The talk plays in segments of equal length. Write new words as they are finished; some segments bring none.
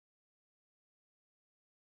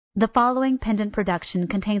The following pendant production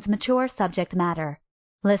contains mature subject matter.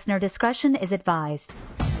 Listener discretion is advised.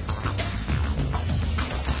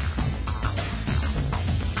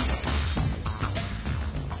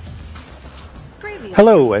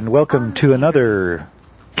 Hello and welcome to another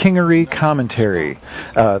Kingery commentary.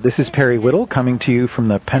 This is Perry Whittle coming to you from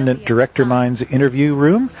the Pendant Director Minds interview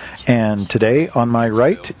room, and today on my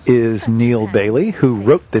right is Neal Bailey, who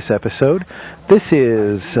wrote this episode. This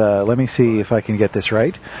is, let me see if I can get this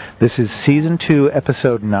right, this is Season 2,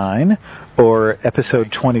 Episode 9, or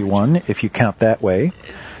Episode 21, if you count that way.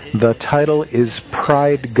 The title is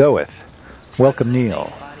Pride Goeth. Welcome,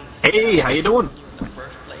 Neal. Hey, how you doing?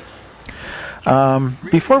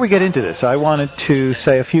 Before we get into this, I wanted to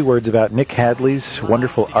say a few words about Nick Hadley's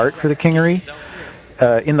wonderful art for the Kingery.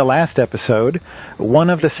 In the last episode,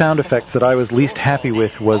 one of the sound effects that I was least happy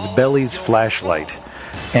with was Belly's flashlight.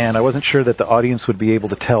 And I wasn't sure that the audience would be able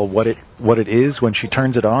to tell what it is when she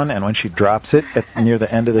turns it on and when she drops it near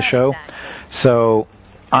the end of the show. So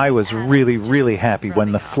I was really, really happy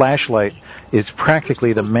when the flashlight is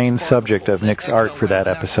practically the main subject of Nick's art for that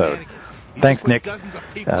episode. Thanks, Nick.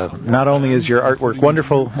 Not only is your artwork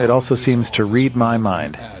wonderful, it also seems to read my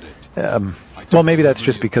mind. Well, maybe that's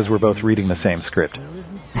just because we're both reading the same script.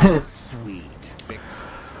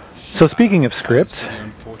 So speaking of scripts,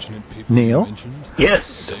 Neal? Yes.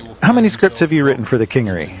 How many scripts have you written for the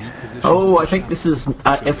Kingery? Oh, I think this is,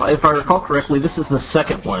 if I recall correctly, this is the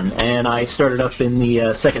second one, and I started up in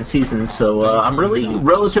the second season, so I'm really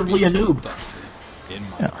relatively a noob.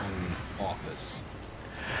 Yeah.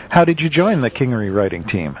 How did you join the Kingery writing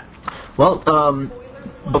team? Well,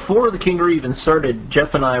 before the Kingery even started, Jeff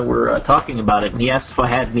and I were talking about it, and he asked if I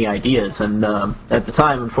had any ideas. And at the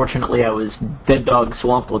time, unfortunately, I was dead dog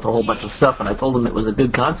swamped with a whole bunch of stuff, and I told him it was a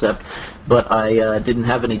good concept, but I didn't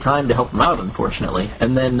have any time to help him out, unfortunately.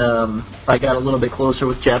 And then I got a little bit closer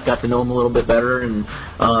with Jeff, got to know him a little bit better, and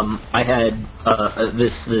I had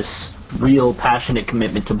this real passionate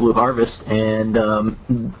commitment to Blue Harvest, and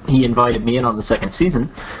he invited me in on the second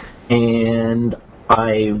season, and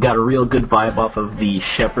I got a real good vibe off of the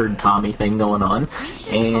Shepherd Tommy thing going on,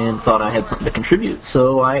 and thought I had something to contribute,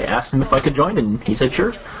 so I asked him if I could join, and he said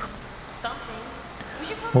sure.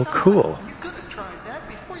 Well, cool.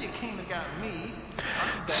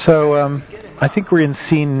 So I think we're in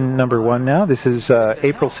scene number 1 now. This is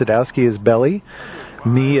April Sadowski as Belly,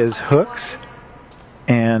 me as Hooks,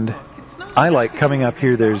 and I like coming up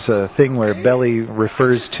here, there's a thing where Belly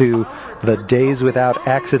refers to the Days Without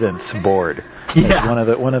Accidents board. Yeah.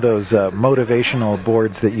 It's one of those motivational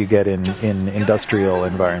boards that you get in industrial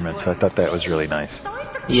environments. I thought that was really nice.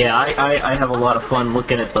 Yeah, I have a lot of fun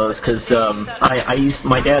looking at those because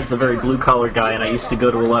my dad's a very blue-collar guy, and I used to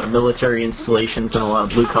go to a lot of military installations and a lot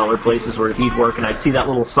of blue-collar places where he'd work, and I'd see that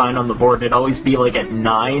little sign on the board, and it'd always be like at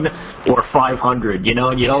 9 or 500, you know,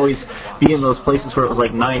 and you'd always be in those places where it was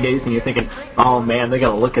like 9 days, and you're thinking, oh man, they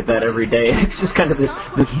got to look at that every day. It's just kind of this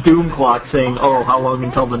doom clock saying, oh, how long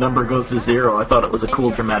until the number goes to 0? I thought it was a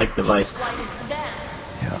cool, dramatic device.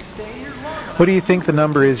 Yeah. What do you think the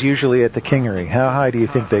number is usually at the Kingery? How high do you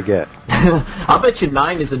think they get? I'll bet you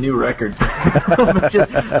 9 is a new record. I bet you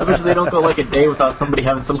they don't go like a day without somebody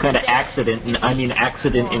having some kind of accident, and I mean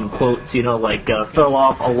accident in quotes, you know, like fell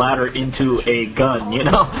off a ladder into a gun, you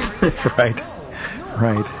know? Right.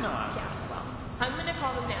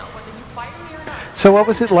 So what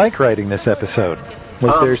was it like writing this episode?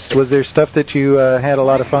 Was there stuff that you had a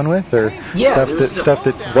lot of fun with, or stuff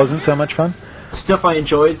that wasn't so much fun? Stuff I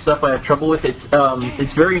enjoyed, stuff I have trouble with.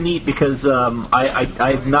 It's very neat because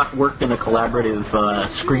I've not worked in a collaborative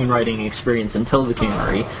screenwriting experience until the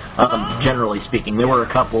Kingery. Generally speaking, there were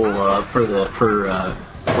a couple for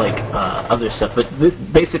other stuff, but this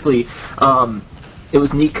basically. It was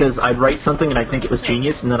neat because I'd write something and I'd think it was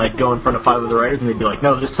genius, and then I'd go in front of 5 other writers and they'd be like,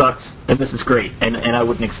 no, this sucks, and this is great, and I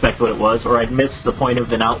wouldn't expect what it was, or I'd miss the point of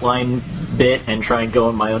an outline bit and try and go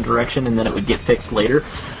in my own direction, and then it would get fixed later.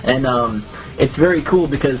 And it's very cool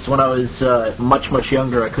because when I was much, much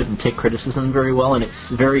younger, I couldn't take criticism very well, and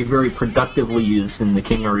it's very, very productively used in the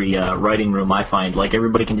Kingery writing room, I find. Like,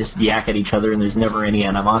 everybody can just yak at each other, and there's never any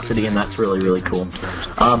animosity, and that's really, really cool.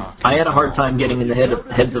 I had a hard time getting in the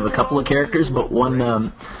heads of a couple of characters, but one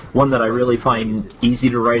that I really find easy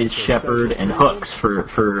to write is Shepherd and Hooks for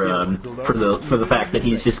the fact that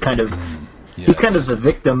he's just kind of He's kind of the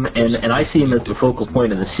victim, and I see him as the focal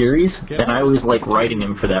point of the series, and I always like writing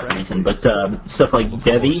him for that reason. But stuff like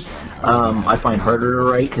Debbie, I find harder to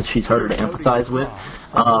write because she's harder to empathize with.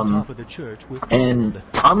 And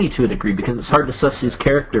Tommy to a degree, because it's hard to suss his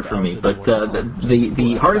character for me. But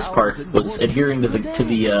the hardest part was adhering to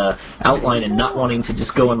the outline and not wanting to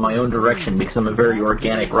just go in my own direction, because I'm a very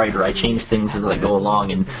organic writer. I change things as I go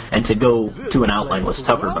along, and to go to an outline was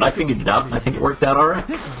tougher. But I figured it out, and I think it worked out all right.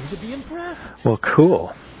 Well,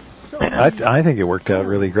 cool. I think it worked out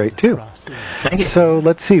really great, too. Thank you. So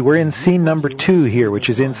let's see. We're in scene number 2 here, which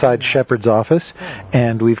is inside Shepard's office,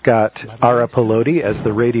 and we've got Ara Peloti as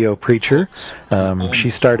the radio preacher.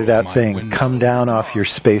 She started out saying, "Come down off your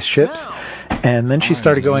spaceships," and then she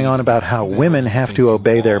started going on about how women have to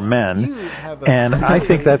obey their men, and I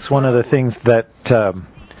think that's one of the things that...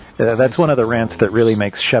 that's one of the rants that really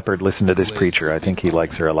makes Shepard listen to this preacher. I think he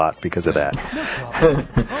likes her a lot because of that.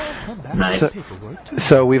 Nice.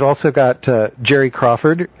 So we've also got Jerry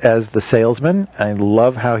Crawford as the salesman. I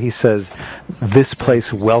love how he says, "This place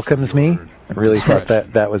welcomes me." I really thought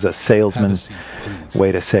that was a salesman's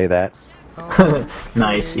way to say that.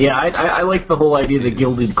 Nice. Yeah, I like the whole idea of the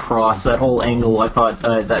Gilded Cross, that whole angle. I thought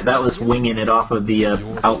that was winging it off of the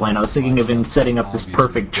outline. I was thinking of him setting up this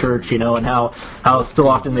perfect church, and how so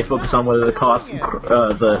often they focus on whether the cross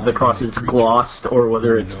is glossed or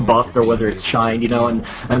whether it's buffed or whether it's shined,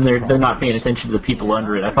 and they're not paying attention to the people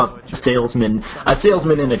under it. I thought a salesman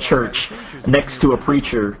in a church next to a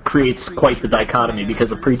preacher creates quite the dichotomy, because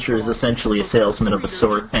a preacher is essentially a salesman of a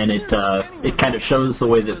sort, and it kind of shows the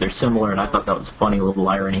way that they're similar, and I thought that was a funny little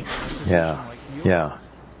irony. Yeah.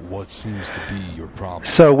 What seems to be your problem?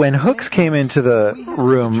 So when Hooks came into the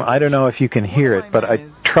room, I don't know if you can hear it, but I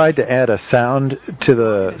tried to add a sound to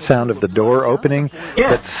the sound of the door opening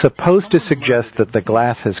that's supposed to suggest that the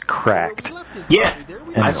glass has cracked. Yeah,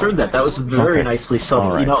 I heard that. That was very nicely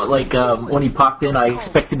subtle. Right. When he popped in, I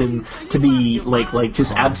expected him to be like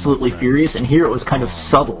just absolutely furious, and here it was kind of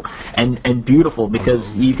subtle and beautiful, because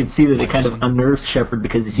you could see that it kind of unnerves Shepard,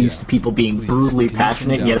 because he's used to people being brutally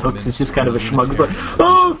passionate, yet Hooks is just kind of a schmug. It's like,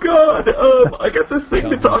 oh God, I got this thing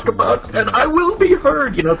to talk about, and I will be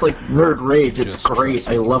heard. It's like nerd rage. It's great.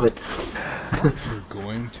 I love it. We're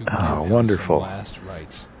going to give wonderful. Him some last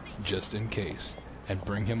rites, just in case, and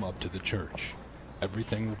bring him up to the church.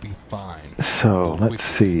 Everything will be fine. So, let's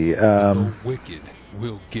see. The wicked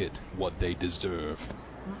will get what they deserve.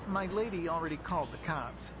 My lady already called the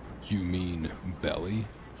cops. You mean Belly?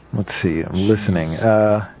 Let's see. I'm listening.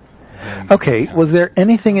 Okay, was there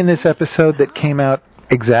anything in this episode that came out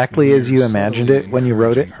exactly as you imagined it when you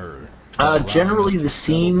wrote it? Generally, the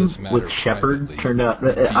scene with Shepard turned out...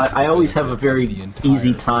 I always have a very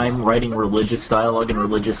easy time writing religious dialogue and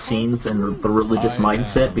religious scenes and the religious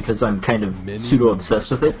mindset, because I'm kind of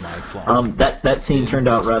pseudo-obsessed with it. That scene turned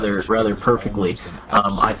out rather perfectly,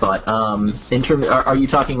 I thought. Are you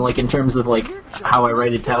talking in terms of how I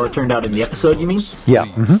write it, how it turned out in the episode, you mean? Yeah.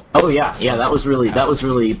 Mm-hmm. Oh yeah. That was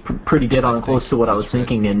really pretty dead on close to what I was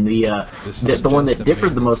thinking. And the one that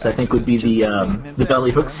differed the most, I think, would be the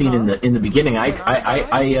Belly Hook scene in the beginning. I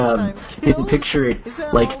didn't picture it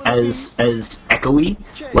as echoey.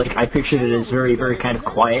 I pictured it as very, very kind of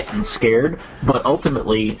quiet and scared. But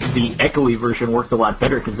ultimately, the echoey version worked a lot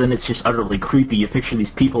better, because then it's just utterly creepy. You picture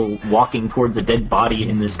these people walking towards a dead body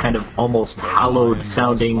in this kind of almost hallowed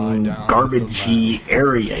sounding garbagey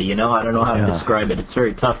area. I don't know how to describe it. It's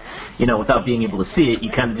very tough. Without being able to see it,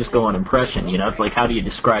 you kind of just go on impression. It's like, how do you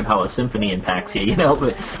describe how a symphony impacts you? But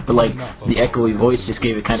the echoey voice just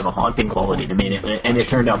gave it kind of a haunting quality to me, and it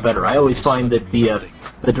turned out better. I always find that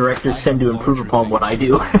the directors tend to improve upon what I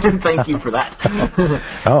do, and thank you for that.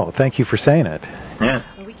 Oh, thank you for saying it.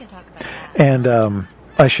 Yeah. We can talk about that. And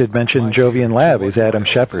I should mention Jovian Lab is Adam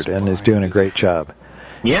Shepard and is doing a great job.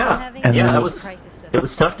 Yeah, it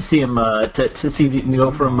was tough to see him to see him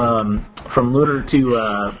go from Lunar to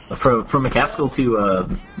from McCaskill to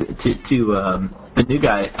the new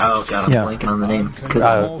guy. Oh God, I'm blanking on the name,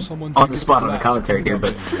 because on the spot on the commentary here.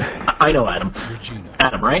 But I know Adam.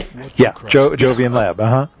 Adam, right? Yeah, Jovian Lab.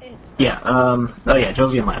 Yeah.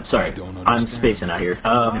 Jovian Lab. Sorry, I'm spacing out here.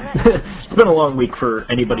 It's been a long week for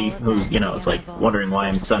anybody who is wondering why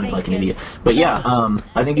I'm sounding like an idiot. But yeah,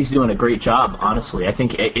 I think he's doing a great job. Honestly, I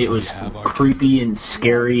think it was creepy and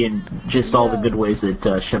scary and just all the good ways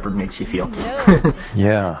that Shepard makes you feel.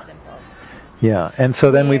 Yeah, and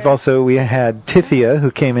so then we had Tithia,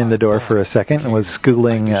 who came in the door for a second and was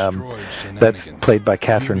schooling, that's played by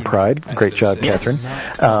Catherine Pride. Great job, Catherine.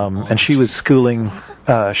 And she was schooling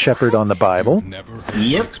Shepard on the Bible.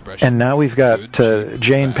 Yep. And now we've got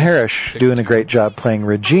Jane Parrish doing a great job playing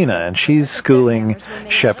Regina, and she's schooling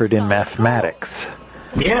Shepard in mathematics.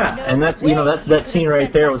 Yeah, and that scene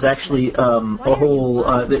right there was actually a whole.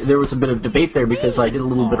 There was a bit of debate there because I did a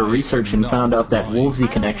little bit of research and found out that Wolsey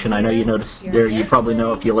connection. I know you noticed there. You probably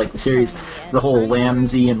know if you like the series, the whole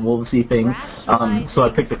Lambsy and Wolsey thing. So I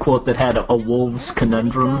picked a quote that had a wolves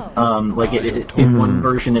conundrum. In one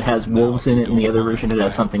version it has wolves in it, and the other version it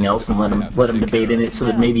has something else, and let them debate in it so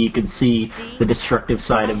that maybe you could see the destructive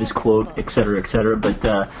side of his quote, et cetera, et cetera. But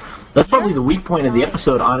that's probably the weak point of the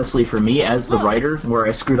episode, honestly, for me as the writer, where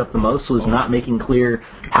I screwed up the most was not making clear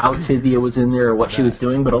how Tithia was in there or what she was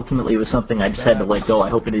doing, but ultimately it was something I just had to let go. I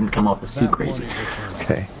hope it didn't come off as too crazy.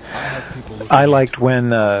 Okay. I liked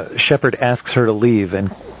when Shepard asks her to leave, and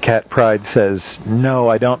Cat Pride says, "No,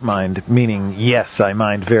 I don't mind," meaning, yes, I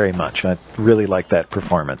mind very much. I really like that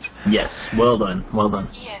performance. Yes, well done, well done.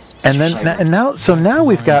 And now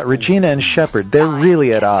we've got Regina and Shepard. They're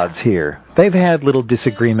really at odds here. They've had little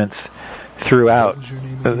disagreements throughout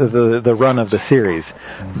the run of the series,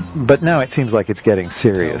 but now it seems like it's getting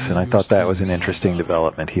serious, and I thought that was an interesting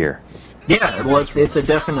development here. Yeah, well, it's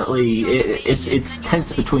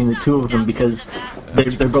tense between the two of them because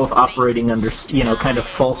they're both operating under kind of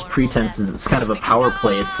false pretenses. It's kind of a power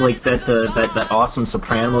play. It's like that awesome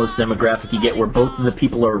Sopranos demographic you get where both of the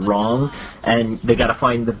people are wrong and they got to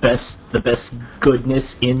find the best goodness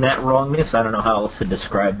in that wrongness. I don't know how else to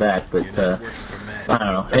describe that, but I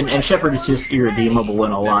don't know. And Shepard is just irredeemable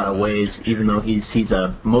in a lot of ways, even though he's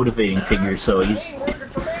a motivating figure. So he's.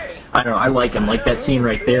 I don't know. I like him. Like that scene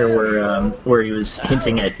right there where he was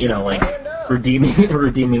hinting at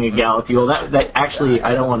redeeming a gal, if you will. That actually,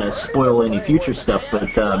 I don't want to spoil any future stuff, but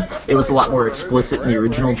it was a lot more explicit in the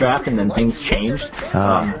original draft, and then things changed.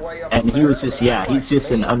 And he was he's just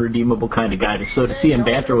an unredeemable kind of guy. So to see him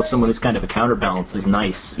banter with someone who's kind of a counterbalance is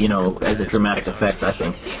nice, as a dramatic effect, I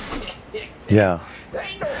think. Yeah.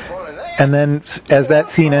 And then, as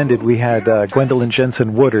that scene ended, we had Gwendolyn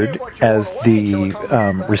Jensen Woodard as the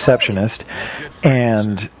receptionist,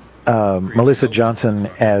 and Melissa Johnson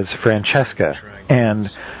as Francesca. And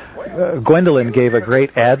Gwendolyn gave a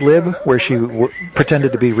great ad-lib where she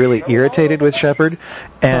pretended to be really irritated with Shepard,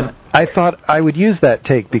 and I thought I would use that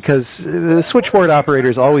take because the switchboard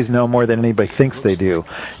operators always know more than anybody thinks they do,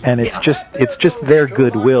 and it's just their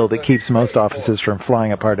goodwill that keeps most offices from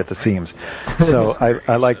flying apart at the seams. So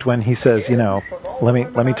I liked when he says, let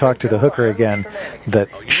me talk to the hooker again, that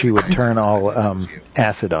she would turn all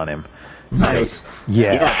acid on him. Nice.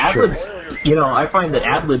 Yeah, sure. I find that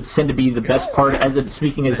ad-libs tend to be the best part.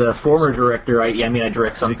 Speaking as a former director, I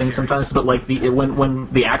direct something sometimes, but like when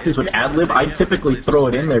the actors would ad-lib, I typically throw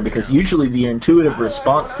it in there because usually the intuitive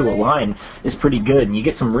response to a line is pretty good, and you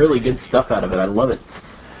get some really good stuff out of it. I love it.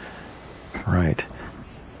 Right.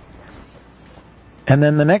 And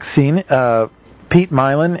then the next scene, Pete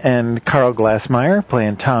Mylan and Carl Glassmeyer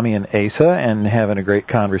playing Tommy and Asa and having a great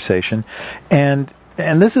conversation, and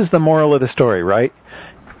this is the moral of the story, right?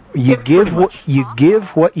 You give what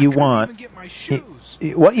you want.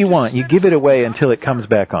 What you want, you give it away until it comes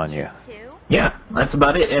back on you. Yeah, that's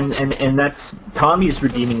about it. And that's Tommy's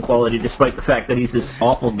redeeming quality, despite the fact that he's this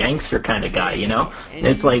awful gangster kind of guy.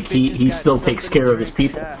 It's like he still takes care of his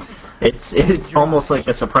people. It's almost like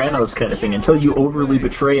a Sopranos kind of thing. Until you overly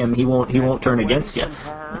betray him, he won't turn against you.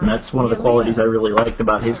 And that's one of the qualities I really liked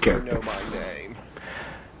about his character.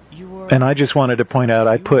 And I just wanted to point out,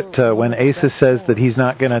 I put, when Asa says that he's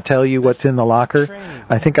not going to tell you what's in the locker,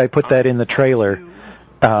 I think I put that in the trailer,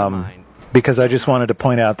 because I just wanted to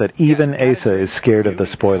point out that even Asa is scared of the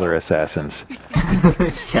spoiler assassins.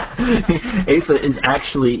 Yeah. Asa is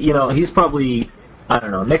actually, he's probably, I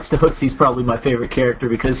don't know, next to Hooks, he's probably my favorite character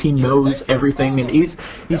because he knows everything, and he's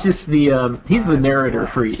just he's the narrator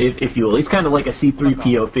for, if you will. He's kind of like a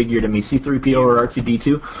C-3PO figure to me, C-3PO or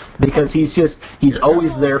R2-D2, because he's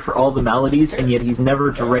always there for all the maladies, and yet he's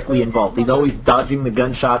never directly involved. He's always dodging the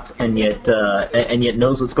gunshots, and yet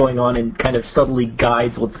knows what's going on and kind of subtly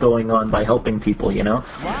guides what's going on by helping people.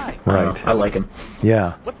 Right. I like him.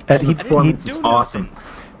 Yeah, and his performance is awesome.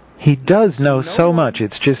 He does know so much.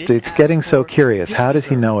 It's getting so curious. How does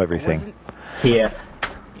he know everything? Yeah.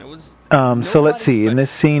 So let's see. In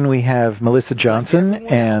this scene, we have Melissa Johnson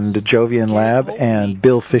and Jovian Lab and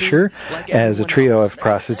Bill Fisher as a trio of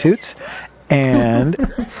prostitutes, and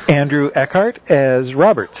Andrew Eckhart as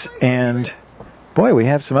Roberts. And boy, we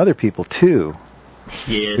have some other people too.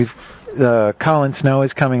 Yes. Colin Snow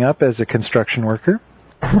is coming up as a construction worker.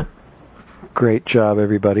 Great job,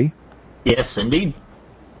 everybody. Yes, indeed.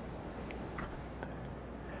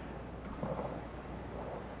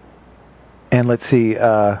 And let's see.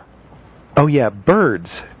 Oh yeah, birds.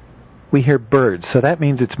 We hear birds, so that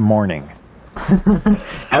means it's morning.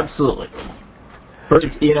 Absolutely. Birds.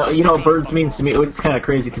 You know, birds means to me. It's kind of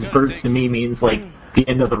crazy because birds to me means like the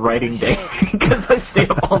end of the writing day because I stay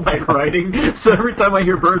up all night writing. So every time I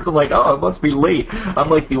hear birds, I'm like, oh, it must be late.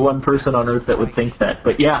 I'm like the one person on earth that would think that.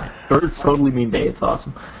 But yeah, birds totally mean day. It's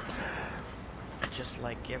awesome. Just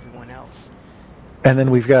like everyone else. And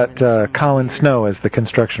then we've got Colin Snow as the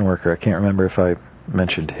construction worker. I can't remember if I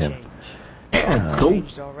mentioned him. Yeah, cool.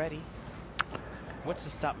 Already. What's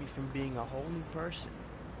to stop me from being a whole new person?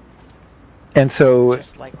 And so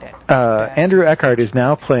Like Andrew Eckhart is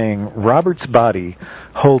now playing Robert's body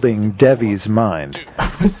holding Devi's mind.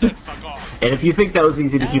 And if you think that was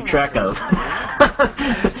easy to keep track of,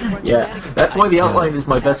 yeah, that's why the outline is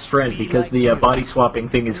my best friend, because the body swapping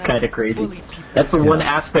thing is kind of crazy. That's the one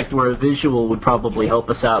aspect where a visual would probably help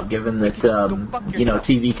us out, given that,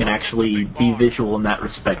 TV can actually be visual in that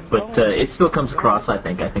respect. But it still comes across, I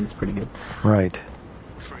think. I think it's pretty good. Right.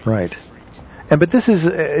 But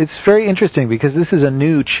it's very interesting because this is a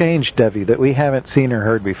new changed Devi that we haven't seen or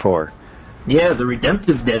heard before. Yeah, the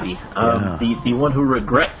redemptive Devi, the one who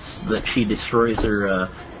regrets that she destroys her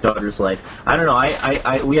daughter's life. I don't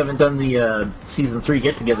know. We haven't done the season 3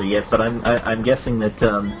 get together yet, but I'm guessing that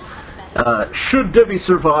should Devi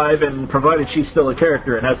survive, and provided she's still a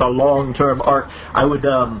character and has a long-term arc, I would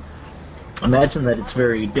imagine that it's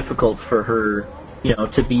very difficult for her,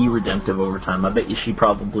 to be redemptive over time. I bet you she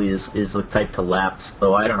probably is the type to lapse,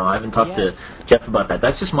 though I don't know. I haven't talked to Jeff about that.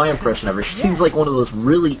 That's just my impression of her. She seems like one of those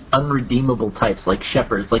really unredeemable types, like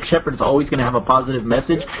Shepard's. Like, Shepard's always going to have a positive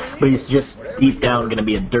message, but he's just deep down going to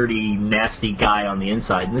be a dirty, nasty guy on the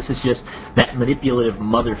inside. And this is just that manipulative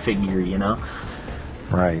mother figure,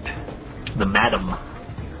 Right. The madam.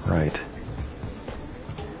 Right.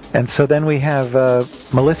 And so then we have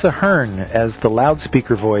Melissa Hearn as the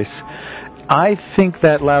loudspeaker voice. I think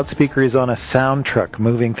that loudspeaker is on a sound truck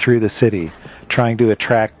moving through the city, trying to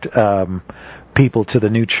attract people to the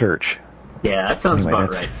new church. Yeah, that sounds about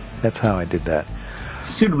right. That's how I did that.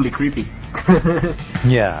 Suitably creepy.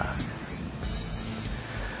 Yeah.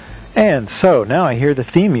 And so now I hear the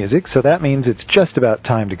theme music, so that means it's just about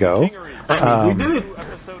time to go. That means we did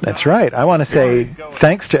it. That's right. I want to say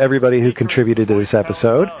thanks to everybody who contributed to this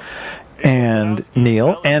episode, and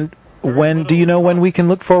Neal. And do you know when we can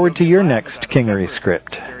look forward to your next Kingery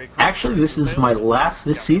script? Actually, this is my last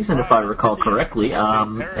this season, if I recall correctly.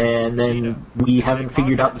 And then we haven't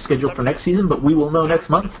figured out the schedule for next season, but we will know next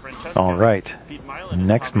month. All right.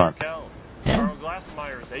 Next month. Yeah.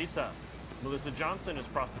 Melissa Johnson is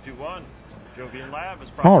Prostitute 1. Jovian Lab is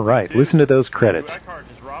Prostitute All right. 2. Listen to those credits.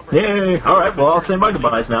 Yay! All right. Well, I'll say my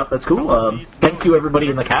goodbyes now. That's cool. Thank you, everybody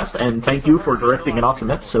in the cast, and thank you for directing an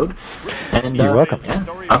awesome episode. And you're welcome. Yeah,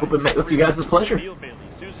 I hope it met with you guys' pleasure.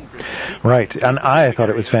 Right. And I thought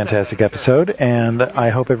it was a fantastic episode, and I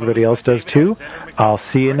hope everybody else does too. I'll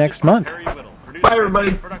see you next month. Bye,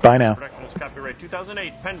 everybody. Bye now. Copyright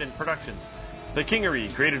 2008, Pendant Productions. The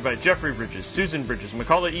Kingery, created by Jeffrey Bridges, Susan Bridges,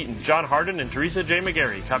 Macaulay Eaton, John Harden, and Teresa J.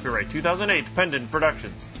 McGarry. Copyright 2008, Pendant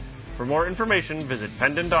Productions. For more information, visit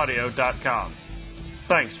pendantaudio.com.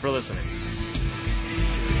 Thanks for listening.